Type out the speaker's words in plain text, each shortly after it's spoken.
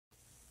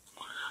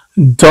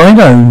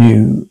Dino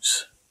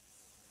news.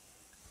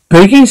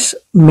 Biggest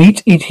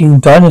meat-eating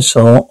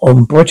dinosaur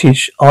on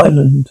British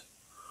Island.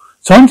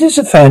 Scientists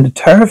have found a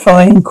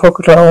terrifying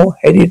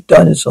crocodile-headed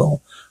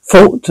dinosaur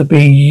thought to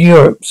be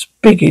Europe's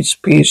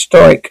biggest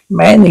prehistoric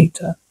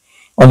man-eater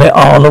on the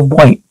Isle of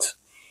Wight.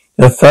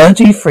 The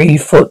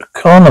 33-foot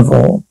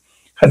carnivore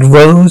had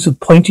rows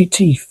of pointy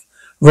teeth,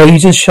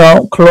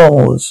 razor-sharp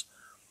claws,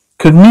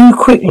 could move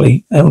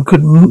quickly and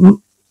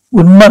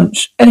would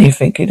munch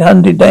anything it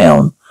hunted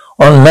down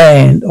on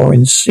land or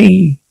in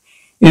sea.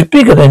 It was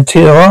bigger than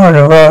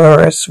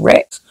Tyrannosaurus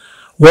rex,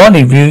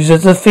 widely viewed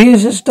as the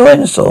fiercest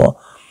dinosaur,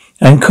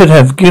 and could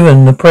have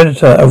given the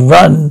predator a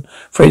run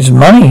for its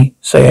money,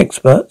 say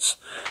experts.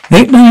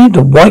 Nicknamed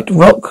the White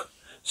Rock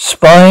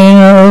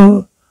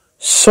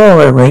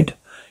Spinosaurid,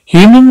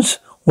 humans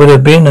would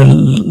have been a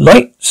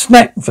light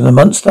snack for the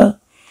monster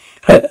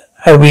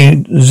had we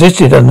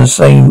existed at the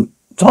same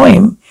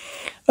time.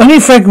 Only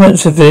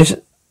fragments of this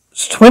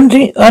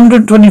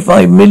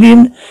 125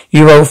 million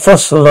year old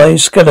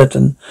fossilized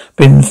skeleton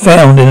been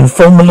found in a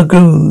former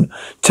lagoon.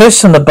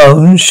 Tests on the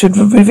bones should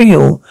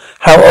reveal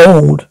how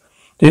old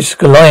this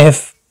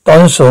Goliath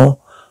dinosaur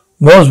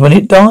was when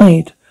it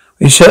died.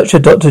 Researcher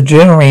Dr.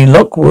 Jeremy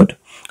Lockwood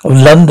of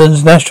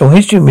London's Natural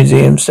History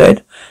Museum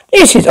said,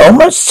 "This is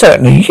almost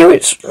certainly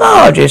Europe's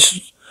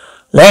largest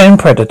land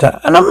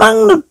predator and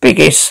among the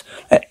biggest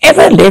that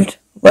ever lived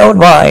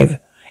worldwide.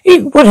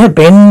 It would have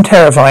been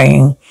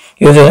terrifying.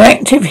 He was an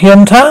active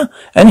hunter,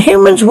 and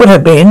humans would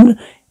have been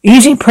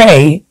easy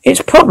prey.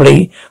 It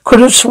probably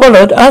could have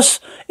swallowed us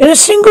in a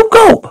single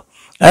gulp.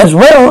 As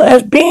well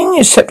as being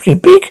exceptionally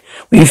big,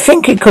 we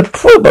think it could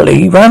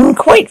probably run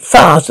quite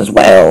fast as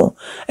well.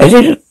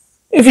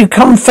 If you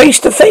come face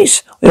to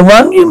face with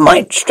one, you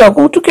might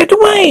struggle to get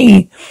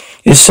away.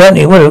 It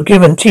certainly would have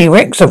given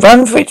T-Rex a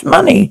run for its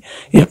money.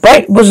 His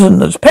bite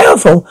wasn't as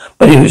powerful,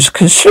 but it was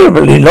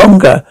considerably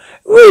longer.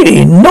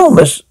 Really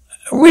enormous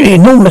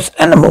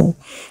animal."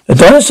 The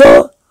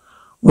dinosaur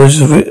was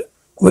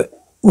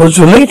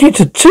related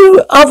to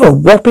two other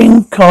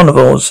whopping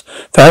carnivores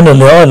found on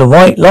the Isle of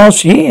Wight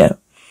last year.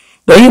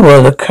 They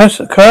were the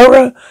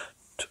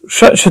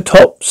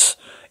Triceratops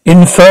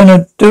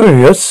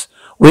infernodurus,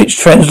 which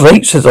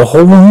translates as a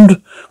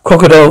horned,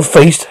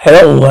 crocodile-faced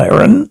hell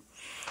heron,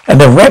 and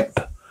the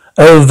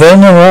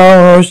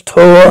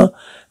Reptoveneratosaurus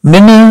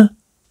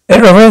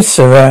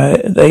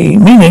mineraceae,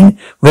 meaning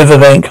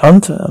riverbank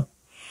hunter.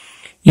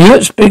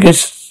 Europe's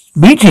biggest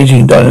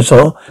meat-eating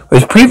dinosaur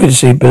was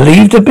previously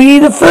believed to be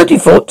the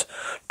 30-foot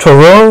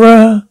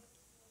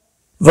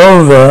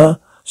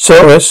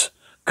Tyrannosaurus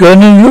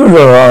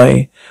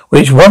gurnerii,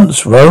 which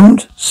once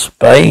roamed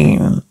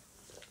Spain.